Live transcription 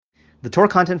The Torah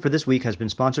content for this week has been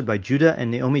sponsored by Judah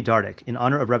and Naomi Dardick in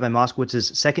honor of Rabbi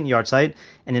Moskowitz's second yahrzeit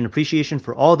and in appreciation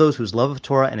for all those whose love of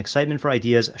Torah and excitement for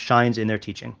ideas shines in their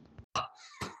teaching.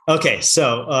 Okay,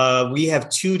 so we have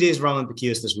 2 days of Rambam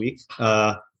Bekios this week,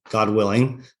 God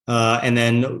willing, and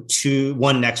then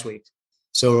one next week.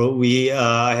 So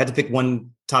I had to pick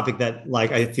one topic that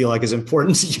I feel like is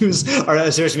important to use our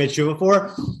seriously made tshuva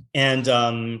for, and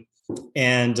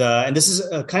this is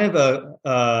a kind of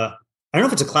I don't know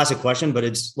if it's a classic question, but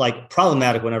it's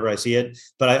problematic whenever I see it.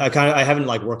 But I haven't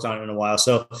worked on it in a while.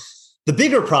 So the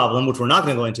bigger problem, which we're not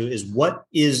going to go into, is what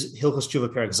is Hilchos Tshuva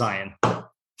Perek Zayin?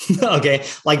 Okay,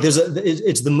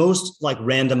 it's the most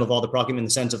random of all the prakim in the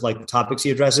sense of the topics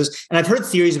he addresses. And I've heard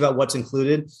theories about what's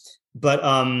included, but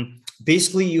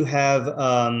basically you have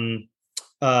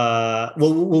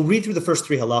we'll read through the first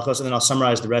 3 halachos and then I'll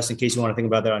summarize the rest in case you want to think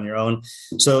about that on your own.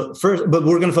 So first, but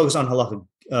we're going to focus on halacha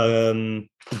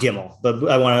Gimel, but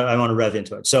I want to rev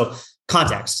into it. So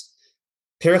context: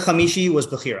 Perek Chamishi was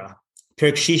Bechira.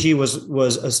 Perek Shishi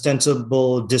was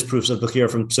ostensible disproofs of Bechira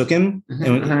from Psukim.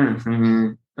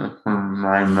 From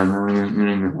my memory,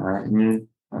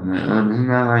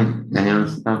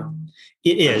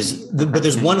 it is, but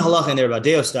there's one halacha in there about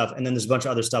Deo stuff, and then there's a bunch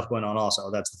of other stuff going on also.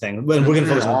 That's the thing. We're going to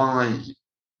focus on.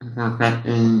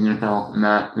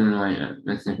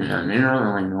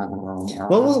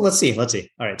 Well, let's see. All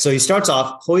right. So he starts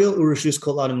off, Hoyel Urushus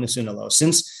Kol Adam Nesunalo.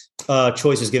 Since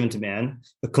choice is given to man,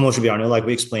 like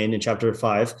we explained in chapter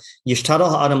 5, Yishtadal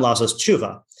Ha'adam Lasos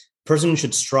Tshuva. Person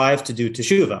should strive to do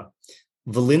teshuva.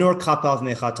 Velinor Kapav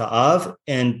Mechata'av,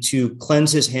 and to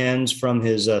cleanse his hands from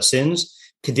his sins.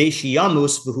 Kadesh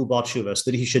Yamus V'hu Bal Tshuva,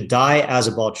 so that he should die as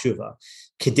a Bal Tshuva.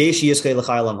 Kadesh Yizkei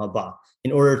L'chai Olam Haba,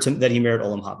 in order that he merit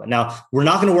Olam Haba. Now, we're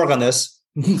not going to work on this,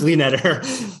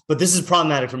 but this is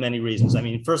problematic for many reasons. I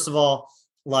mean, first of all,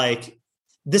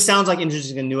 this sounds like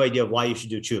interesting, a new idea of why you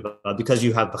should do tshuva, because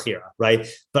you have bechira, right?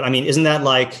 But I mean, isn't that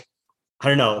I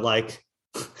don't know,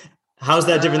 how's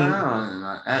that different?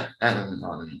 That doesn't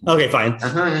bother me. Okay, fine. I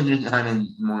feel like just adding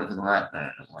more to that,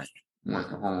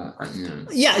 what the whole idea.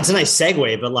 Yeah, it's a nice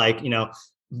segue, but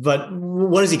but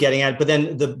what is he getting at? But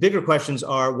then the bigger questions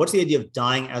are, what's the idea of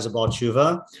dying as a Baal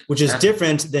Tshuva, which is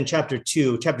different than chapter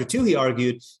 2. Chapter 2, he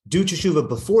argued, do teshuva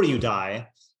before you die,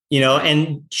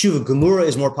 and Tshuva Gemura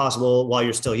is more possible while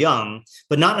you're still young,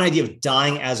 but not an idea of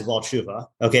dying as a Baal Tshuva,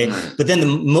 okay? Right. But then the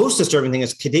most disturbing thing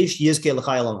is, Kadesh Yizkei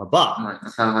L'chai Olam Haba. Right,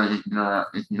 it sounds like,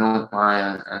 if you don't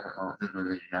die as a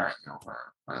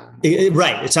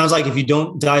right. It sounds like if you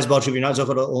don't die as Baal Tshuva, you're not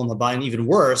Zochot Olam Haba. And even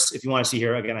worse, if you want to see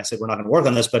here, again, I said we're not going to work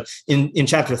on this, but in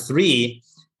chapter 3,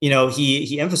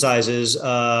 he emphasizes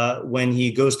when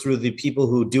he goes through the people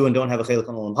who do and don't have a Chelik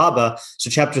on Olam Haba. So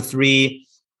chapter 3,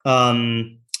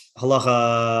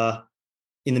 halacha,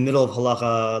 in the middle of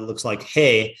halacha, looks like,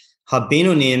 hey,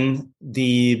 ha-benonim,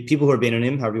 the people who are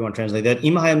benonim, however you want to translate that,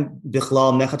 imahayim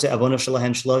bichlal mechate avonos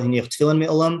shalahen shlo hinich tefillin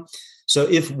me'olam. So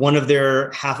if one of their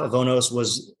half avonos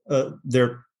was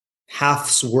their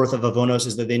half's worth of avonos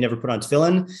is that they never put on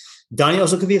tefillin, dani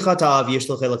also kavi chatav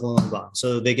yeshlo chelak olam haba.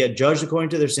 So they get judged according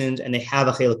to their sins and they have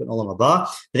a chelak in olam haba.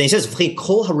 But then he says, v'chi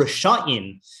kol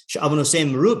harishayim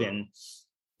she'avonoseim merubin.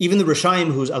 Even the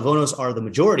Rishayim, whose avonos are the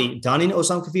majority, danin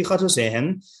osam kafi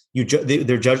chatosehem,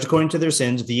 they're judged according to their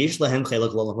sins. V'yesh lahem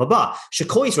chelak l'olam haba.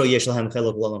 Shekol Yisrael yesh lahem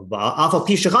chelak l'olam haba. Afal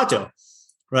pi shechato.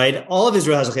 Right? All of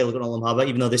Israel has a chelak l'olam haba,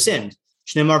 even though they sinned.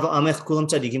 Shneimar v'amech kulam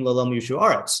tzadikim l'olam yushu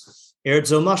aretz. Eretz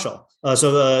zo mashal.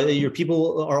 So your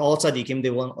people are all tzadikim. They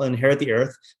will inherit the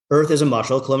earth. Earth is a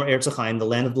mashal. Kolomar eretz hachaim, the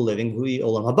land of the living. Hui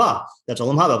olam haba. That's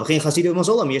olam haba. V'chein chasidim mos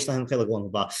olam yesh lahem chelak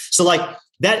l'olam haba. So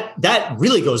that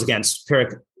really goes against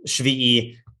Perek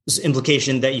Shvi'i's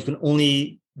implication that you can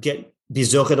only get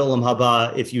bizochet olam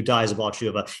haba if you die as a Baal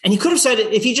Tshuva. And he could have said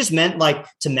it if he just meant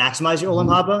to maximize your olam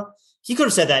haba. He could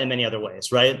have said that in many other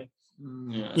ways, right?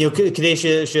 Yeah. Kadesh,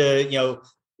 tar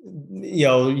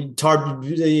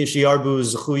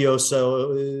shiarbuz chuyos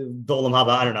olam haba.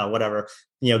 I don't know, whatever.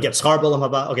 Get schar olam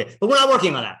haba. Okay, but we're not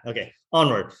working on that. Okay,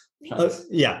 onward.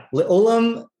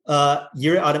 Olam.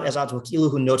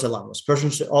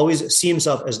 Person should always see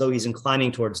himself as though he's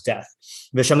inclining towards death.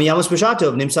 Again,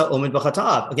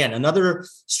 another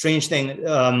strange thing.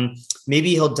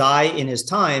 Maybe he'll die in his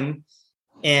time,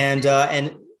 and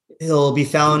he'll be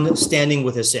found standing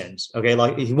with his sins. Okay,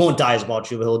 he won't die as Baal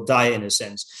Tshuva, he'll die in his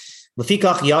sins.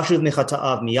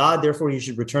 Therefore, he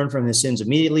should return from his sins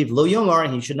immediately.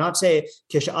 And he should not say,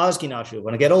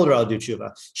 when I get older, I'll do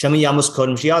tshuva.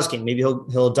 Maybe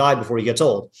he'll die before he gets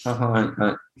old.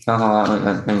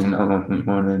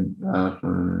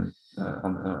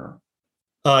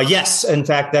 Yes, in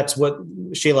fact, that's what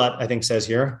Shelat, I think, says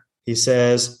here. He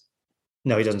says,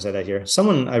 No, he doesn't say that here.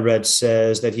 Someone I read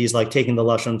says that he's like taking the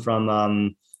lashon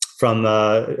from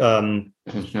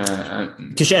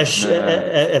Kishesh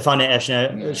Efane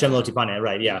Eshne Shem Lo Tipane.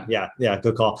 Right? Yeah.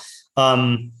 Good call.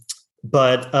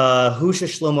 But Husha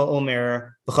Shlomo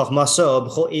Omer b'chachmaso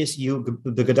b'chol es yu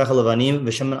b'gadach levanim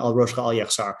v'shemen al roshcha al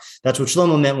yachsar. That's what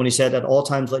Shlomo meant when he said, "At all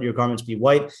times let your garments be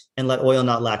white and let oil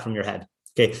not lack from your head."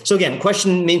 Okay. So again,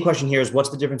 main question here is what's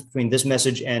the difference between this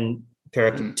message and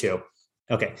Perek 2?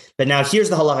 Okay. But now here's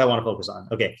the halakha I want to focus on.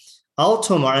 Okay. Al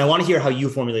Tomar, and I want to hear how you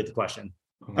formulate the question.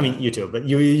 I mean, you too, but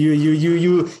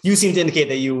you seem to indicate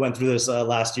that you went through this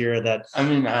last year. That I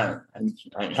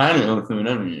kind of go through it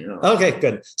every year. Okay,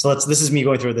 good. So this is me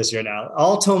going through this year now.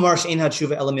 All tomar she'ein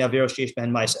hatshuva ela me'averos sheyesh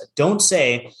behen ma'aseh. Don't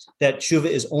say that tshuva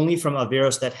is only from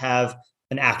averos that have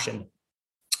an action.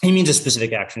 He means a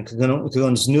specific action.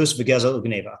 Znus v'geza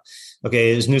u'gneva.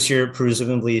 Okay, znus here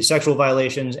presumably sexual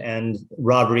violations and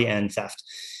robbery and theft.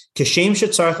 Kishem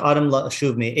shetzarich adam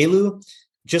la'shuv me'elu.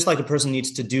 Just like a person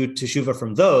needs to do teshuva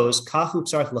from those,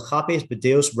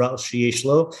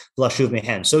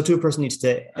 so too a person needs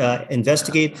to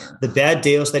investigate the bad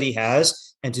deos that he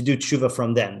has and to do teshuva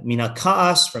from them. Mina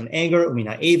ka'as, from anger,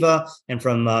 mina eva, and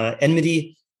from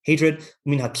enmity, hatred,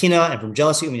 mina kina, and from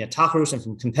jealousy, mina tacharus, and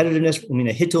from competitiveness,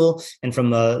 mina hitul, and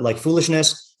from like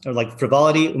foolishness or like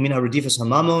frivolity, mina redifas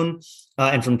hamamon,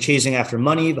 and from chasing after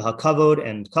money, v'hakavod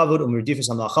and kavod, redifas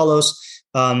hamachalos.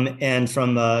 And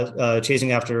from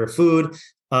chasing after food.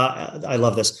 I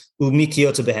love this. And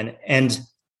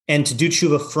to do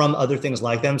tshuva from other things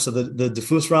like them. So the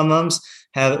diffus Ramams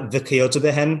have the kiyotza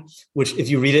behen, which if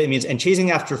you read it, it means and chasing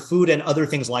after food and other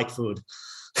things like food.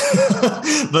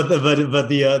 but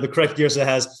the correct girsa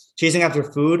has chasing after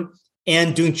food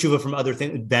and doing tshuva from other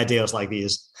things, bad deos like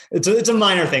these. It's a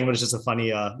minor thing, but it's just a funny,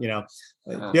 you have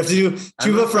to do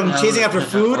tshuva from chasing after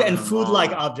food and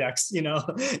food-like objects,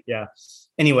 Yeah.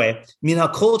 Anyway, you need to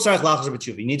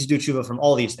do tshuva from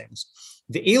all these things.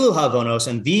 The elu havonos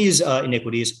and these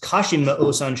iniquities, kashim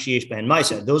ma'osan sheyesh behen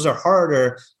ma'aseh. Those are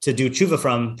harder to do tshuva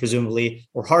from, presumably,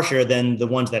 or harsher than the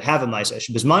ones that have a ma'aseh.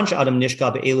 Bizman she'adam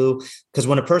nishka be'elu, because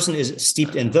when a person is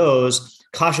steeped in those,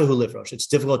 kasha hu livrosh, it's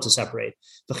difficult to separate.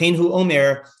 V'chein hu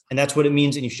omer, and that's what it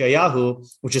means in Yeshayahu,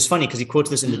 which is funny because he quotes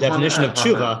this in the definition of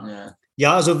tshuva.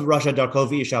 Ya'azov rasha darko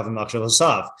v'yishav v'machshav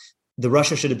hasav. The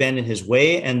Rasha should abandon his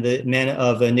way, and the man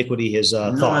of iniquity his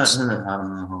thoughts.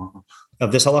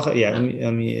 Of this halacha, yeah.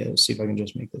 Let me see if I can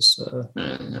just make this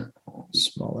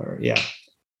smaller.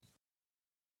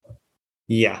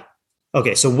 Yeah.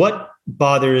 Okay, so what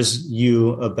bothers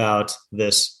you about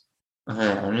this? Okay,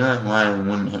 I realize why it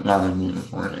wouldn't bother me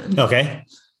before. Okay.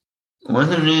 What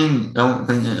does it mean? Don't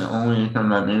think it only from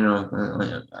my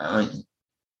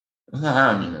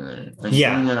Okay.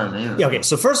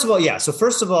 So first of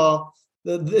all,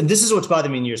 this is what's bothered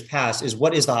me in years past is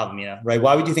what is the Havamina, right?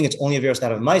 Why would you think it's only Averos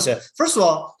that have Maisa? First of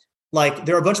all, like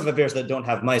there are a bunch of Averos that don't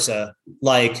have Maisa,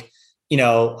 like,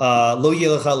 Lo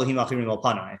Yelecha Elohim Achirim Al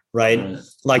Panai, right?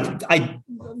 Like I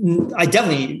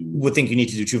definitely would think you need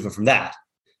to do tshuva from that.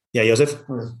 Yeah, Yosef?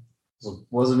 So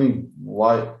what does it mean?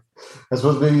 Why? I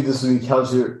suppose maybe this would be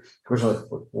calculated question like,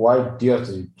 why do you have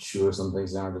to do tshuva some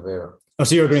things that aren't Avera? Oh,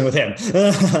 so you're agreeing with him?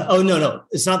 Oh no!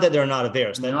 It's not that they're not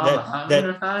Averos. They're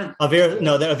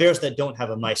Averos that don't have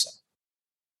a Maisa.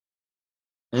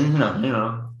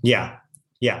 Yeah.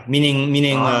 Meaning.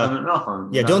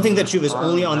 Don't think that tshuva is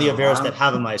only on the Averos that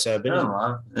have a Maisa.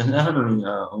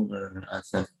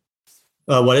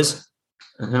 But what is?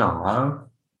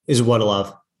 Is what a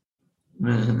love?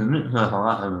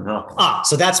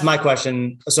 So that's my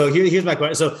question. So here's my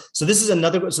question. So this is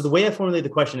another. So the way I formulated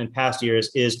the question in past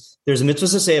years is there's a mitzvah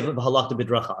to say of halakha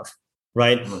b'drachav,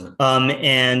 right?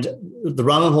 And the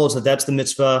Rambam holds that that's the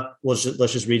mitzvah. Let's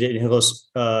just read it in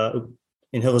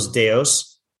Hilchos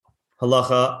Deos,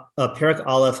 halacha Perek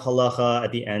Aleph halacha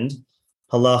at the end,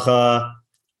 halacha.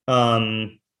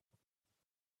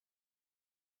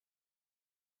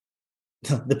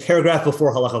 The paragraph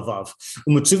before halacha vav.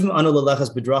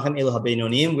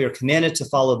 We are commanded to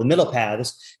follow the middle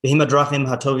paths. Those are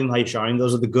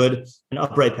the good and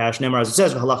upright paths. As it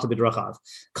says,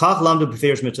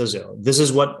 this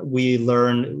is what we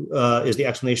learn is the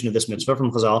explanation of this mitzvah from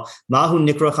Chazal. Mahu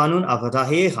nikra chanun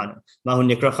avtah chanun. Mahu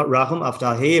nikra rachum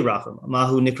avtah rachum.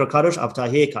 Mahu nikra kadosh avtah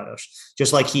kadosh.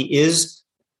 Just like he is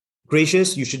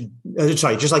gracious, you should,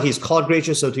 just like he's called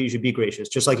gracious, so too you should be gracious.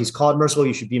 Just like he's called merciful,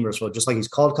 you should be merciful. Just like he's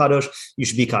called kadosh, you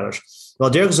should be kadosh.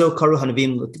 That's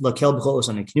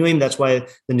why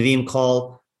the Nevi'im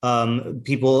call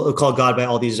people, call God by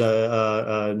all these,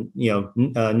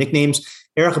 nicknames.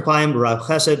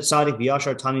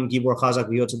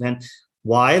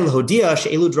 Why? L'hodia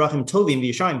she'elu drachim tovim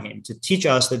v'yishayim heim, to teach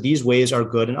us that these ways are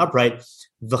good and upright.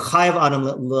 V'chayav adam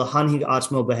l'hanhig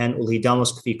atzmo behen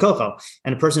ulhidamos k'fi kocho,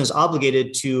 and a person is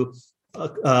obligated to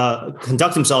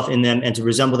conduct himself in them and to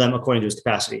resemble them according to his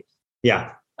capacity.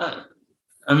 Yeah.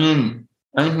 I mean,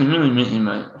 I think really making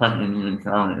my question even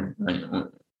stronger. Like, I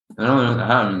don't know what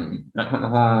happened. That's what the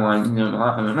whole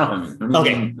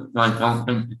Okay. Like, don't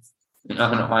think it's not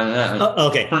going to apply to that. Like,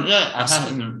 Okay. forget I have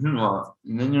it in the law,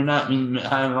 and then you're not being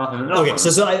high off of it. Okay. So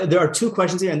there are two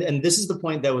questions here, and this is the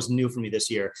point that was new for me this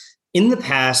year. In the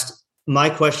past, my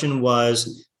question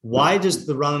was, why does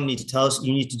the Rambam need to tell us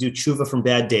you need to do tshuva from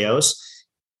bad deos?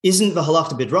 Isn't the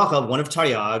halakha bidracha one of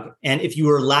Taryag? And if you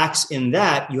were lax in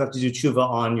that, you have to do tshuva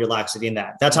on your laxity in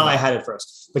that. That's how I had it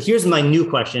first. But here's my new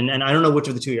question, and I don't know which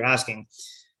of the two you're asking.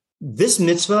 This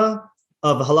mitzvah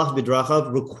of halakha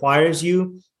bidracha requires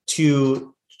you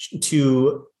to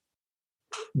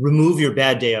remove your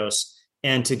bad deos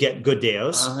and to get good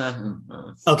deos.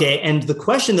 Okay, and the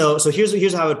question though, so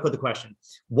here's how I would put the question.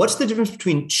 What's the difference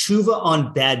between tshuva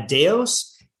on bad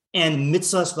deos and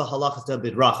mitzvahs v'halakha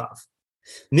bidrachav?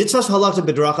 Mitzvahs v'halakha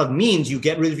bidrachav means you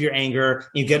get rid of your anger,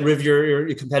 you get rid of your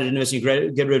competitiveness, you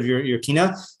get rid of your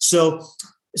kina. So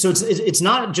it's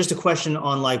not just a question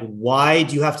on like, why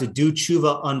do you have to do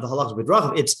tshuva on v'halakha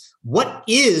bidrachav? It's what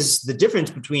is the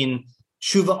difference between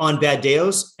tshuva on bad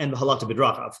deos and v'halakha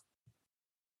bidrachav?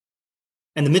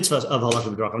 And the mitzvahs of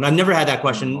halakha bidrachav. And I've never had that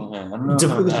question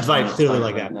divided clearly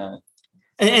like that.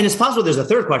 And it's possible there's a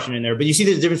third question in there, but you see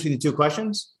the difference between the two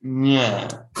questions? Yeah.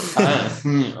 I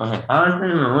see. Okay. I was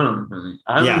thinking a little bit.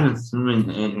 I was assuming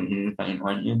the answer to your second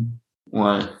question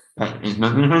was that there's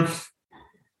no difference.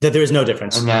 That there is no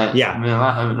difference. And that, yeah. I mean, a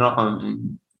lot of it,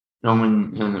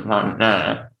 someone in the product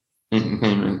there is the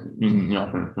same as using the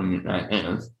offer from your bad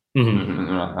deals. Right.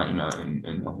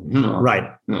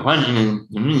 The question is,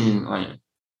 to me, like,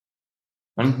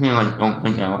 I feel like don't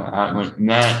think that like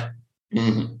that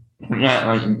is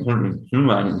like in terms of true,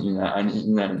 I didn't do that. I didn't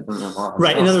do that in terms of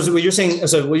right. In other words, what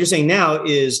you're saying now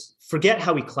is forget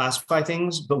how we classify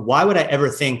things, but why would I ever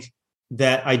think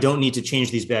that I don't need to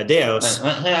change these bad deos?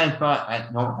 Let's say I thought I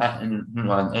don't have to do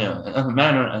bad deos. It doesn't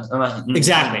matter as long as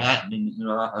Exactly.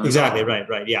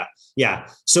 Right. Yeah.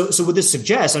 So what this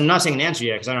suggests, I'm not saying an answer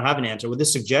yet because I don't have an answer. What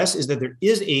this suggests is that there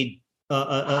is a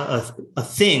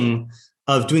thing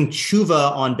of doing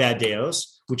tshuva on bad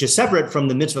deos, which is separate from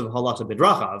the mitzvah of halakha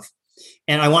bidrachav,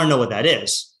 and I want to know what that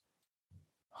is.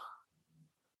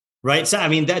 Right. So I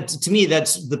mean, that to me,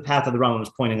 that's the path that the Rambam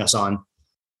is pointing us on.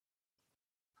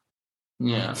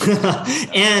 Yeah.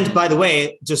 And by the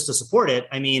way, just to support it,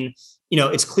 I mean,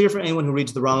 it's clear for anyone who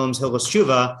reads the Rambam's Hilchos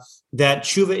Tshuva that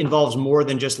tshuva involves more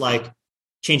than just like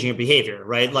changing your behavior,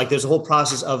 right? Like there's a whole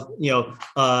process of,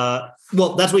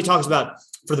 that's what he talks about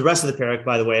for the rest of the parak,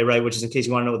 by the way, right? Which is in case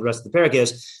you want to know what the rest of the parak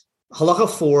is. Halacha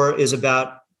 4 is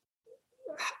about,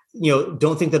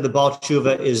 don't think that the Baal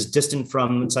Tshuva is distant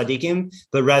from tzaddikim,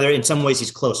 but rather in some ways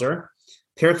he's closer.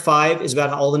 Parak 5 is about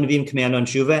how all the Nevi'im command on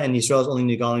tshuva, and Yisrael is only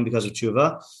nigalim because of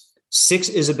tshuva. 6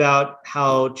 is about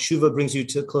how tshuva brings you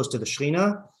close to the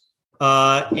Shekhinah,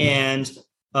 and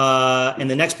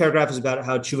the next paragraph is about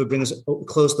how tshuva brings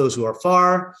close those who are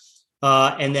far.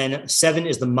 And then 7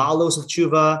 is the ma'alos of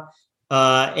tshuva,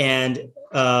 and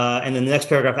then the next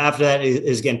paragraph after that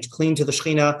is again cling to the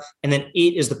Shekhinah, and then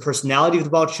 8 is the personality of the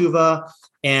Baal Tshuva,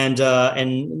 and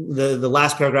the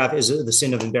last paragraph is the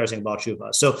sin of embarrassing Baal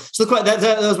Tshuva. So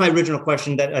that was my original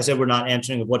question that I said we're not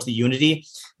answering of what's the unity,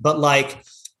 but like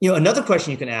another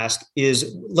question you can ask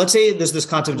is, let's say there's this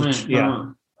concept of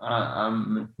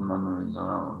I'm remembering the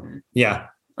wrong. Yeah.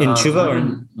 In tshuva or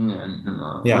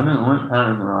what part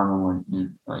of the wrong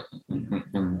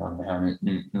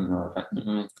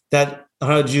that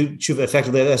how did you tshuva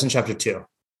effectively? That's in chapter 2.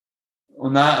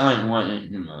 Well, not like what is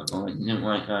like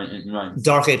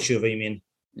Darkei tshuva, you mean?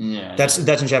 Yeah. That's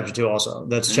in chapter 2 also.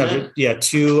 That's chapter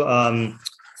 2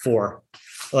 4.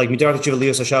 Like midarkei tshuva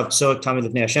lios hashav tzok tamid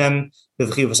lifnei Hashem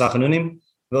b'v'chi v'sachanunim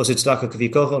v'osid tzedakah k'vi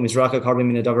kocho mizraka karbi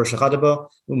min hadavar shechadabo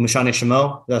u'mishane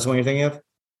shemo. That's what you're thinking of?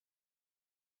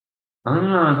 I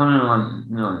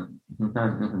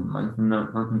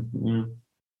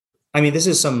mean, this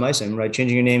is some meisim, right?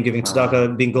 Changing your name, giving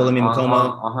tzedakah, being golem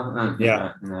imkomo.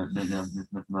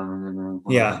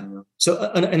 Yeah.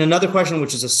 So, and another question,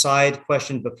 which is a side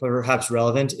question, but perhaps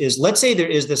relevant, is let's say there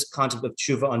is this concept of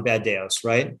tshuva on bad deos,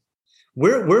 right?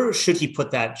 Where should he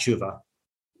put that tshuva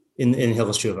in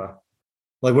Hilchos Tshuva?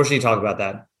 Like, where should he talk about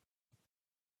that?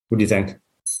 What do you think?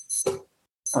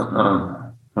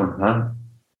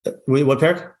 What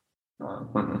parak?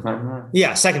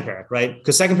 Yeah, second parak, right?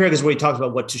 Because second parak is where he talks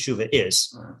about what teshuva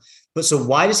is. But so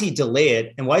why does he delay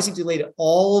it? And why does he delay it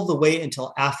all the way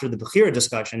until after the Bechira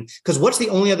discussion? Because what's the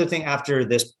only other thing after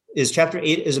this is chapter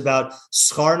 8 is about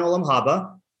Schar and Olam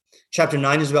Haba. Chapter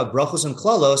 9 is about Brachos and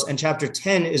Klalos. And chapter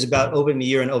 10 is about Oved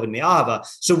Meir and Oved Me'ahava.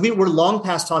 So we're long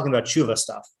past talking about tshuva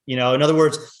stuff. In other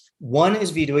words, 1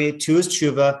 is vidui, 2 is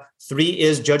tshuva, 3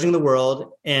 is judging the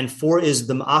world, and 4 is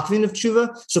the ma'akvin of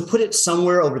tshuva. So put it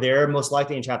somewhere over there, most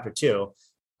likely in chapter 2.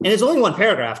 And it's only one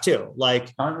paragraph too,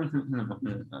 and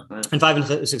 5 and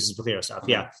 6 is Bechira stuff.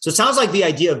 Yeah. So it sounds like the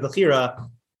idea of Bechira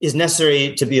is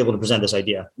necessary to be able to present this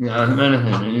idea. Yeah.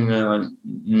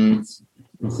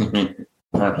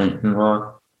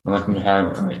 Unless you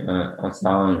have a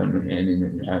solid understanding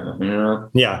that you have a Bechira.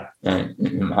 Yeah. And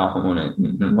it's impossible to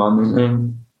involve in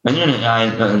things. And then it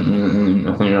guys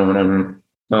Bechira or whatever.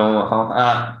 So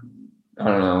I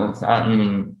don't know, it's not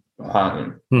even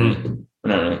positive.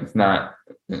 Whatever, it's not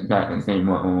the same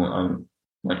level of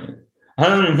I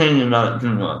don't even think about it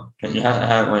too much. You have to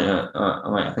have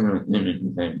I think it's image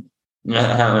thing. You have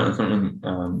to have a certain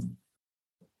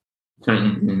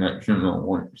thing that Shumo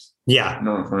works. Yeah.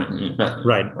 No, for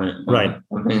right.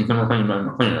 I'm saying some thing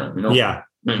about Bechira, Yeah.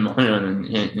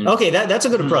 Okay, that's a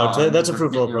good approach. That's a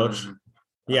fruitful approach.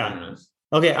 Yeah.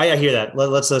 Okay, I hear that.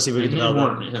 Let's see if we can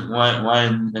develop that. Why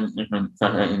is it different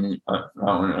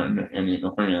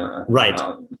right.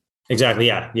 Exactly.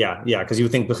 Yeah. Because you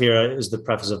would think Bechira is the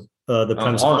preface of the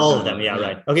premise of all of them. Yeah.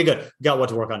 Right. Okay. Good. Got what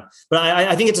to work on. But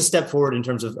I think it's a step forward in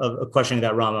terms of questioning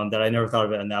that Rambam that I never thought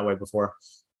of it in that way before.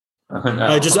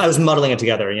 I was muddling it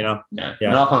together. Yeah.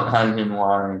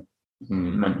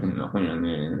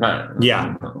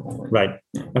 Yeah. Right.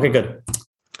 Okay. Good.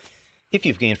 If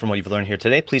you've gained from what you've learned here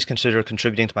today, please consider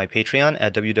contributing to my Patreon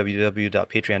at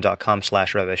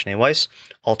www.patreon.com/Rabbi Shnei Weiss.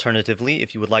 Alternatively,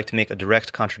 if you would like to make a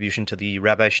direct contribution to the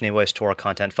Rabbi Shnei Weiss Torah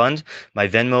Content Fund, my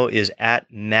Venmo is at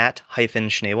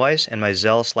Matt-Shnei Weiss, and my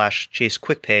Zelle/Chase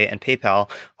QuickPay and PayPal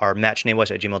are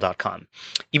mattschneeweiss@gmail.com.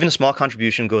 Even a small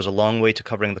contribution goes a long way to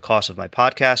covering the cost of my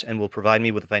podcast and will provide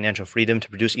me with the financial freedom to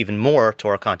produce even more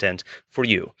Torah content for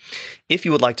you. If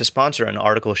you would like to sponsor an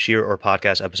article, shir, or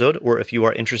podcast episode, or if you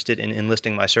are interested in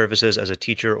enlisting my services as a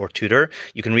teacher or tutor,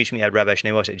 you can reach me at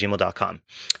rabbischneeweiss@gmail.com.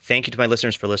 Thank you to my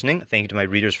listeners for listening. Thank you to my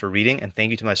readers for reading. And thank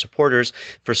you to my supporters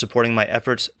for supporting my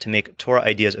efforts to make Torah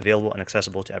ideas available and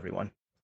accessible to everyone.